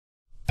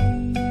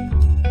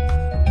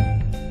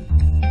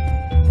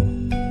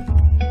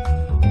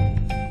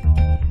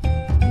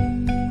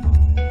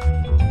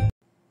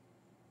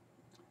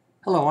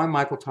Hello, I'm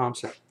Michael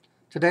Thomsett.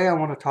 Today I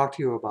want to talk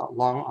to you about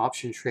long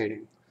option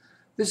trading.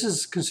 This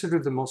is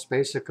considered the most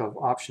basic of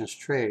options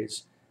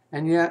trades,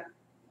 and yet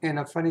in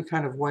a funny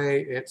kind of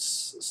way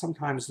it's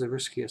sometimes the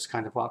riskiest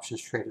kind of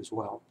options trade as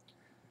well.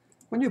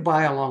 When you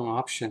buy a long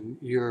option,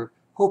 you're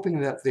hoping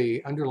that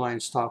the underlying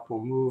stock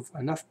will move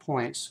enough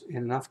points in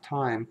enough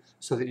time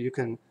so that you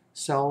can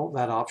sell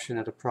that option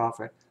at a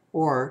profit,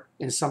 or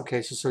in some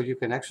cases so you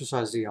can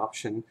exercise the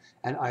option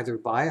and either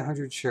buy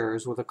 100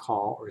 shares with a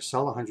call or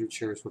sell 100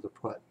 shares with a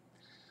put.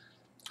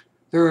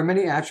 There are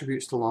many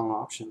attributes to long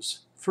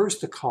options.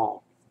 First, the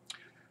call.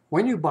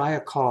 When you buy a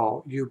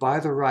call, you buy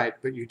the right,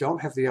 but you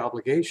don't have the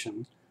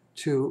obligation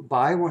to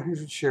buy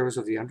 100 shares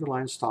of the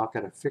underlying stock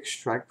at a fixed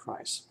strike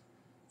price.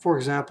 For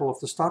example,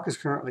 if the stock is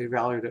currently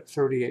valued at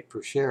 38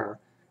 per share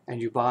and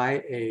you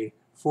buy a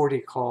 40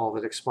 call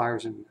that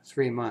expires in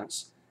 3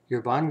 months,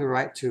 you're buying the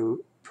right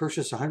to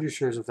purchase 100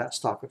 shares of that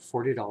stock at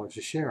 $40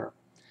 a share.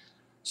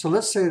 So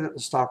let's say that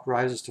the stock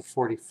rises to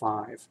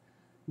 45.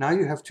 Now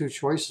you have two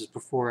choices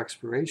before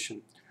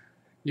expiration.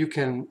 You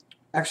can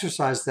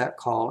exercise that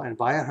call and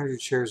buy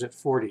 100 shares at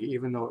 40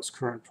 even though its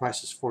current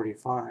price is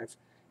 45.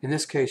 In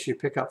this case, you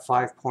pick up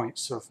 5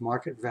 points of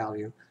market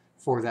value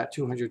for that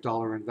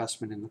 $200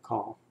 investment in the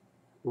call.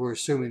 We're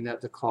assuming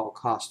that the call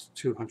cost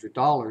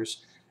 $200,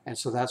 and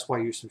so that's why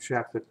you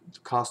subtract the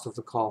cost of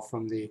the call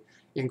from the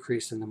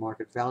increase in the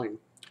market value.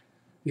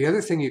 The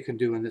other thing you can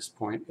do in this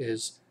point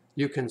is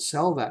you can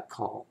sell that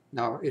call.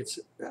 Now it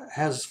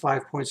has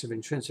 5 points of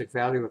intrinsic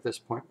value at this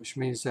point, which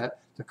means that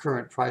the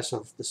current price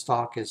of the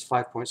stock is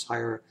 5 points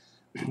higher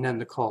than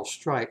the call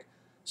strike.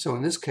 So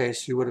in this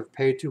case, you would have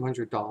paid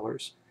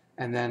 $200,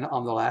 and then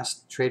on the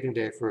last trading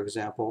day, for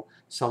example,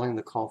 selling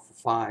the call for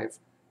 $5,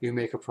 you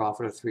make a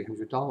profit of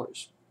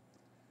 $300.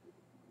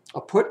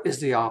 A put is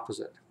the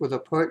opposite. With a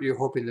put, you're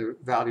hoping the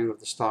value of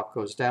the stock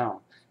goes down.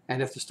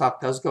 And if the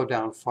stock does go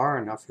down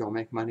far enough, you'll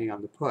make money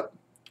on the put.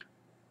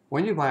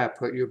 When you buy a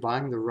put, you're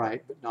buying the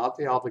right, but not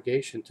the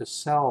obligation to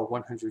sell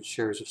 100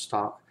 shares of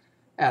stock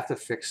at the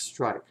fixed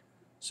strike.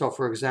 So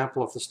for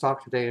example, if the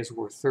stock today is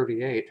worth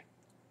 38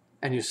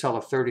 and you sell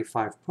a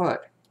 35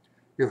 put,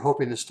 you're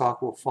hoping the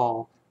stock will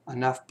fall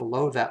enough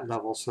below that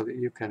level so that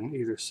you can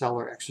either sell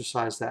or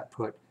exercise that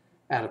put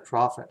at a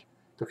profit.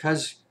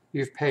 Because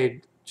you've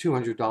paid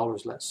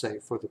 $200, let's say,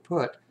 for the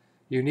put,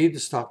 you need the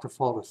stock to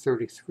fall to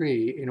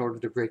 33 in order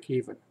to break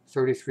even.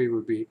 33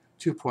 would be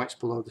 2 points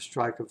below the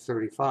strike of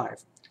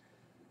 35.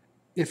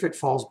 If it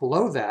falls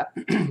below that,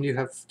 you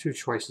have two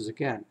choices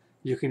again.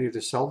 You can either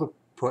sell the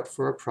put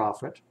for a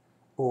profit,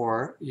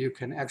 or you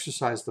can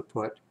exercise the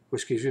put,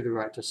 which gives you the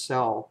right to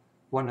sell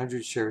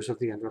 100 shares of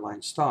the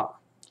underlying stock.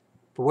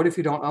 But what if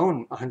you don't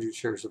own 100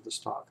 shares of the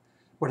stock?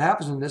 What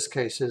happens in this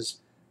case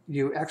is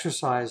you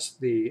exercise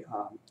the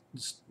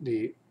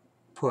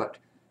put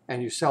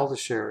and you sell the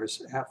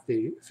shares at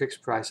the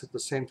fixed price at the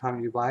same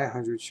time you buy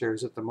 100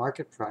 shares at the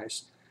market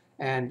price,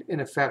 and in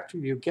effect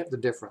you get the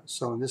difference.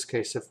 So in this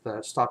case, if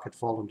the stock had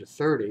fallen to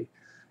 30,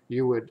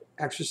 you would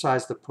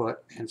exercise the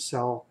put and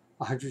sell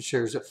 100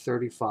 shares at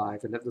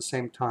 35 and at the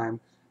same time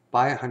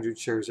buy 100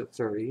 shares at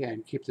 30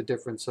 and keep the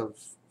difference of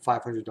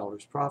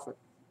 $500 profit.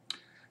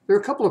 There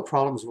are a couple of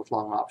problems with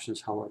long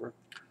options, however.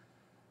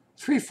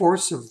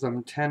 3/4 of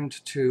them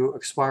tend to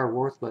expire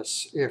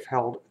worthless if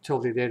held till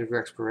the date of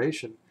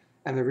expiration.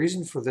 And the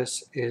reason for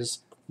this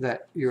is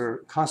that you're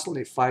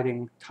constantly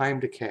fighting time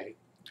decay.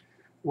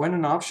 When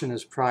an option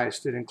is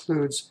priced, it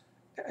includes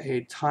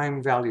a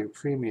time value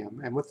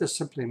premium. And what this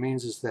simply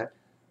means is that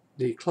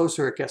the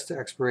closer it gets to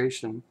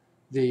expiration,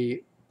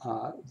 the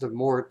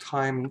more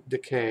time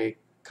decay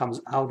comes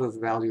out of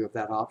the value of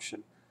that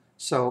option.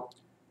 So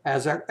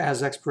as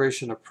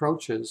expiration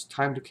approaches,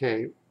 time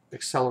decay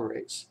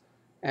accelerates.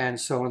 And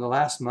so in the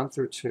last month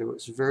or two,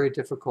 it's very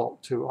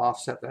difficult to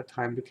offset that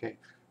time decay.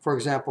 For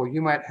example,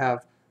 you might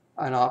have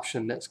an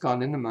option that's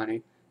gone in the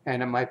money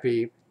and it might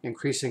be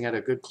increasing at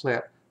a good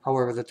clip.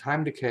 However, the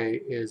time decay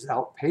is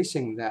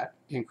outpacing that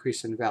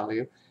increase in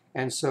value,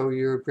 and so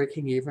you're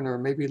breaking even or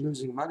maybe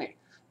losing money.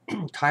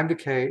 Time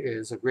decay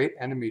is a great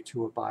enemy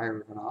to a buyer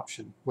of an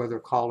option, whether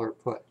call or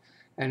put.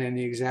 And in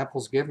the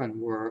examples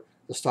given where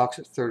the stock's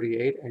at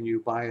 38 and you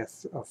buy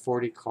a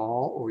 40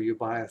 call or you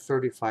buy a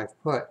 35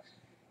 put,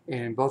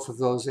 in both of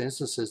those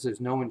instances,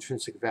 there's no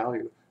intrinsic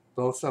value.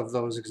 Both of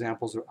those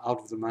examples are out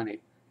of the money.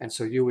 And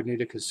so you would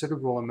need a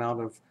considerable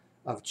amount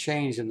of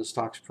change in the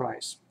stock's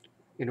price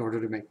in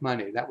order to make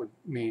money. That would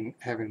mean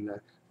having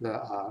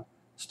the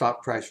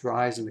stock price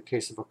rise in the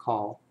case of a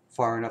call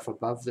far enough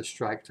above the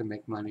strike to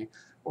make money,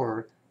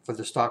 or for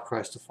the stock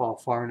price to fall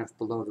far enough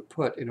below the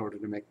put in order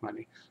to make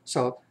money.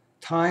 So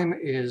time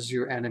is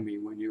your enemy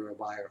when you're a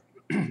buyer.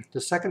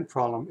 The second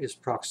problem is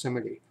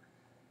proximity.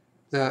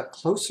 The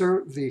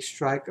closer the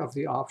strike of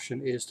the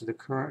option is to the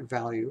current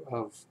value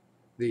of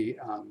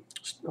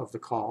the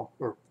call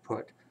or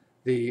put,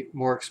 the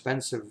more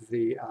expensive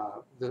the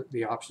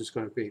option is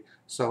going to be.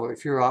 So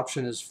if your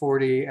option is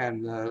 40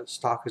 and the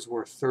stock is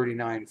worth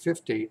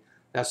 39.50,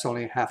 that's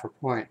only half a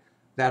point.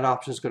 That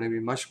option is going to be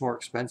much more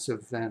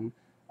expensive than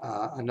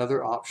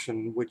another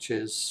option which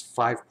is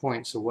 5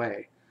 points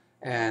away.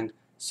 And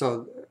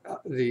so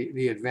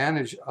the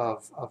advantage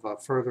of a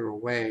further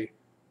away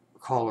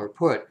call or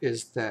put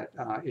is that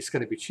it's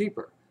going to be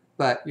cheaper,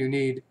 but you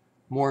need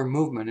more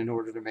movement in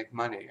order to make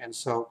money. And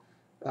so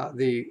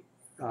the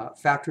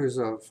factors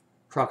of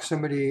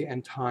proximity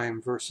and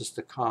time versus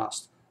the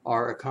cost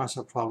are a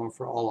constant problem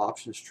for all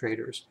options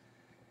traders.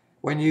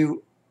 When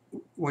you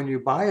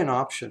buy an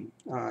option,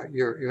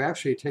 you're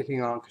actually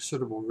taking on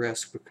considerable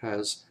risk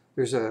because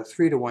there's a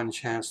 3-to-1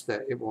 chance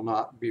that it will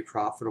not be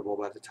profitable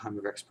by the time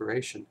of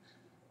expiration.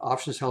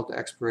 Options held to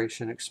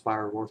expiration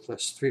expire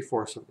worthless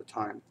 3/4 of the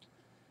time.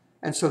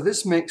 And so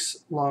this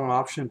makes long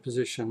option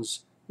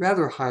positions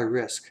rather high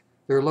risk.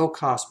 They're low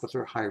cost, but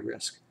they're high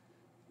risk.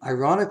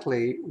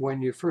 Ironically,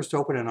 when you first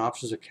open an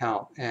options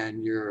account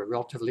and you're a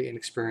relatively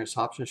inexperienced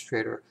options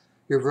trader,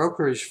 your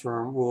brokerage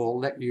firm will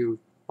let you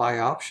buy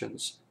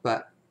options,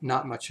 but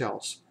not much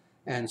else.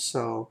 And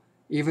so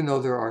even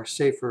though there are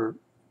safer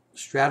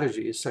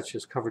strategies, such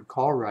as covered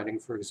call writing,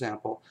 for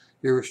example,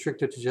 you're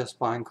restricted to just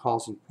buying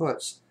calls and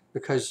puts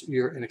because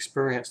you're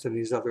inexperienced in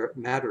these other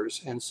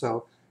matters. And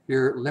so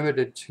you're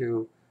limited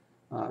to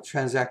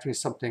transacting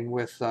something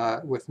with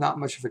not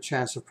much of a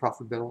chance of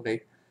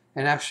profitability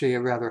and actually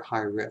a rather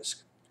high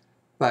risk.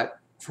 But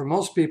for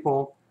most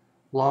people,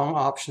 long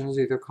options,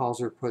 either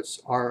calls or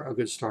puts, are a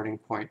good starting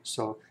point.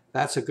 So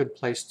that's a good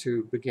place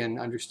to begin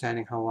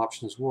understanding how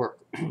options work.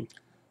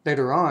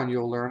 Later on,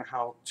 you'll learn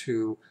how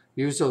to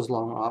use those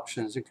long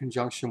options in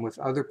conjunction with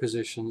other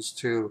positions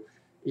to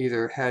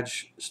either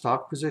hedge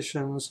stock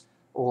positions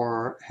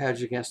or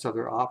hedge against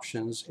other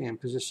options in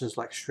positions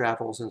like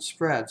straddles and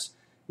spreads,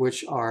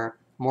 which are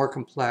more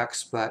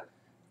complex but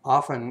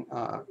often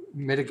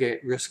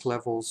mitigate risk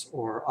levels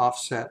or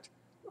offset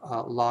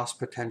loss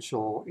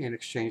potential in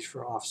exchange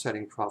for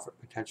offsetting profit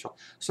potential.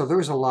 So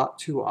there's a lot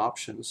to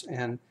options,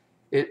 and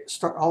it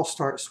all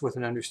starts with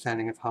an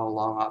understanding of how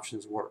long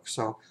options work.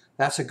 So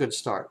that's a good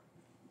start.